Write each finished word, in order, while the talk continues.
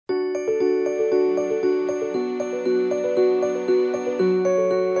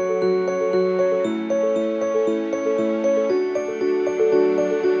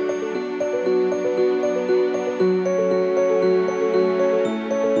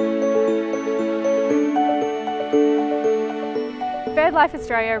BirdLife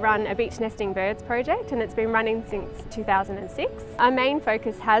Australia run a beach nesting birds project, and it's been running since 2006. Our main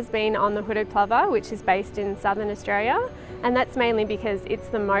focus has been on the hooded plover, which is based in southern Australia, and that's mainly because it's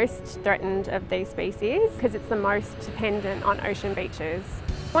the most threatened of these species because it's the most dependent on ocean beaches.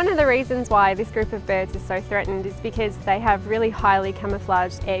 One of the reasons why this group of birds is so threatened is because they have really highly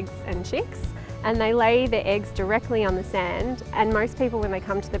camouflaged eggs and chicks, and they lay their eggs directly on the sand, and most people when they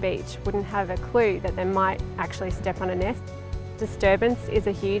come to the beach wouldn't have a clue that they might actually step on a nest. Disturbance is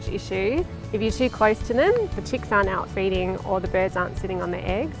a huge issue. If you're too close to them, the chicks aren't out feeding or the birds aren't sitting on their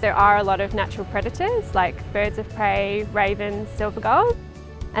eggs. There are a lot of natural predators like birds of prey, ravens, silver gulls,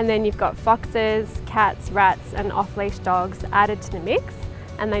 and then you've got foxes, cats, rats and off-leash dogs added to the mix,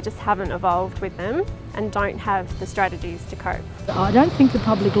 and they just haven't evolved with them and don't have the strategies to cope. I don't think the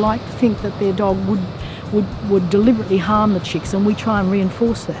public like to think that their dog would deliberately harm the chicks, and we try and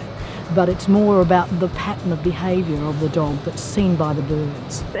reinforce that. But it's more about the pattern of behaviour of the dog that's seen by the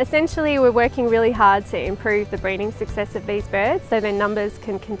birds. Essentially, we're working really hard to improve the breeding success of these birds so their numbers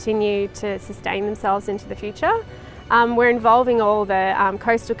can continue to sustain themselves into the future. We're involving all the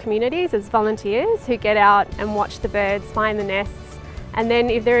coastal communities as volunteers who get out and watch the birds find the nests, and then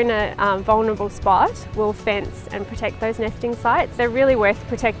if they're in a vulnerable spot, we'll fence and protect those nesting sites. They're really worth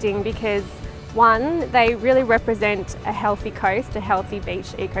protecting because one, they really represent a healthy coast, a healthy beach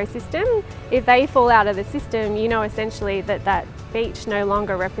ecosystem. If they fall out of the system, you know essentially that that beach no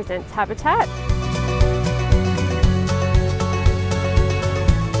longer represents habitat.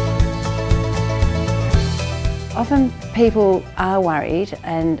 Often people are worried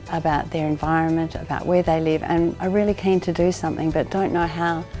about their environment, about where they live, and are really keen to do something but don't know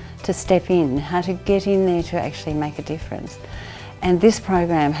how to step in, how to get in there to actually make a difference. And this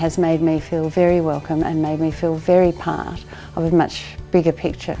program has made me feel very welcome and made me feel very part of a much bigger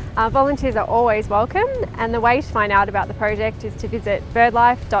picture. Volunteers are always welcome, and the way to find out about the project is to visit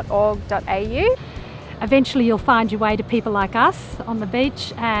birdlife.org.au. Eventually you'll find your way to people like us on the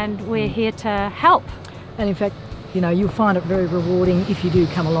beach, and we're here to help. And in fact, you know, you'll find it very rewarding if you do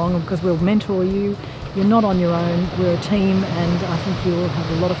come along, because we'll mentor you. You're not on your own, we're a team, and I think you'll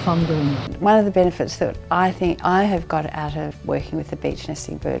have a lot of fun doing it. One of the benefits that I think I have got out of working with the Beach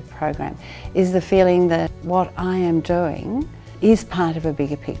Nesting Bird program is the feeling that what I am doing is part of a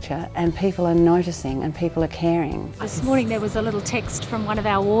bigger picture, and people are noticing and people are caring. This morning there was a little text from one of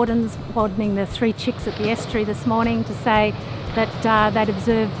our wardens wardening the 3 chicks at the estuary this morning to say that they'd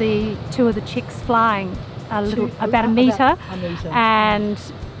observed the 2 of the chicks flying about a metre, and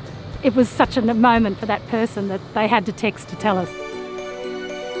it was such a moment for that person that they had to text to tell us.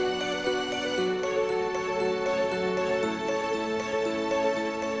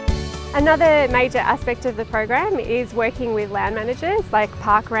 Another major aspect of the program is working with land managers like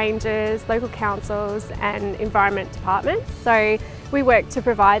park rangers, local councils and environment departments. So we work to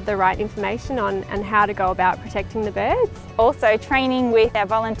provide the right information on and how to go about protecting the birds. Also training with our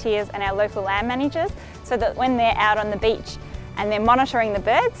volunteers and our local land managers so that when they're out on the beach and they're monitoring the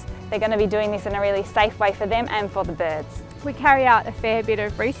birds, they're going to be doing this in a really safe way for them and for the birds. We carry out a fair bit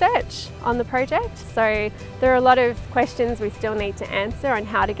of research on the project, so there are a lot of questions we still need to answer on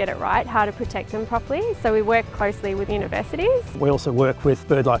how to get it right, how to protect them properly, so we work closely with universities. We also work with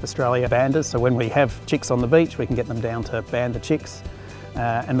BirdLife Australia banders, so when we have chicks on the beach we can get them down to band the chicks,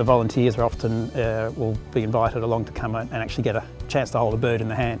 and the volunteers are often will be invited along to come and actually get a chance to hold a bird in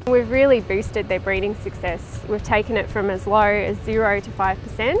the hand. We've really boosted their breeding success. We've taken it from as low as 0 to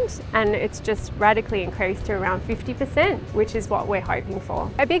 5%, and it's just radically increased to around 50%, which is what we're hoping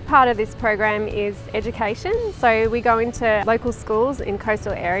for. A big part of this program is education, so we go into local schools in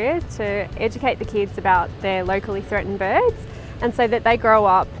coastal areas to educate the kids about their locally threatened birds, and so that they grow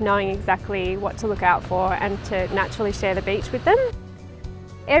up knowing exactly what to look out for and to naturally share the beach with them.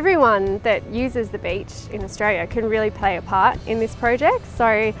 Everyone that uses the beach in Australia can really play a part in this project.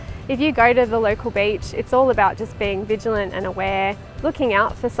 So if you go to the local beach, it's all about just being vigilant and aware, looking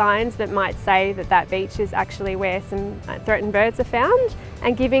out for signs that might say that that beach is actually where some threatened birds are found,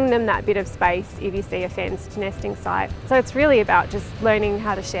 and giving them that bit of space if you see a fenced nesting site. So it's really about just learning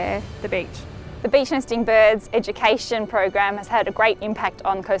how to share the beach. The Beach Nesting Birds education program has had a great impact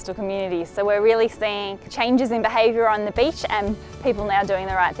on coastal communities, so we're really seeing changes in behaviour on the beach and people now doing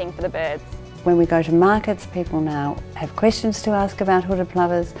the right thing for the birds. When we go to markets, people now have questions to ask about hooded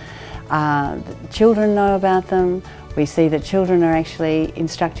plovers. Children know about them. We see that children are actually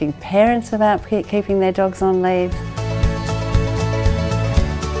instructing parents about keeping their dogs on leads.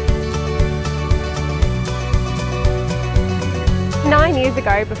 9 years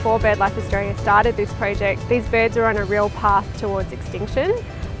ago, before BirdLife Australia started this project, these birds were on a real path towards extinction.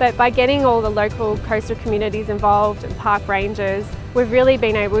 But by getting all the local coastal communities involved and park rangers, we've really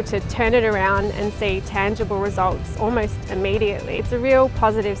been able to turn it around and see tangible results almost immediately. It's a real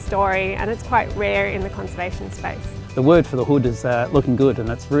positive story and it's quite rare in the conservation space. The word for the hood is looking good, and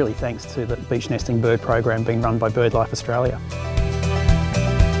it's really thanks to the beach nesting bird program being run by BirdLife Australia.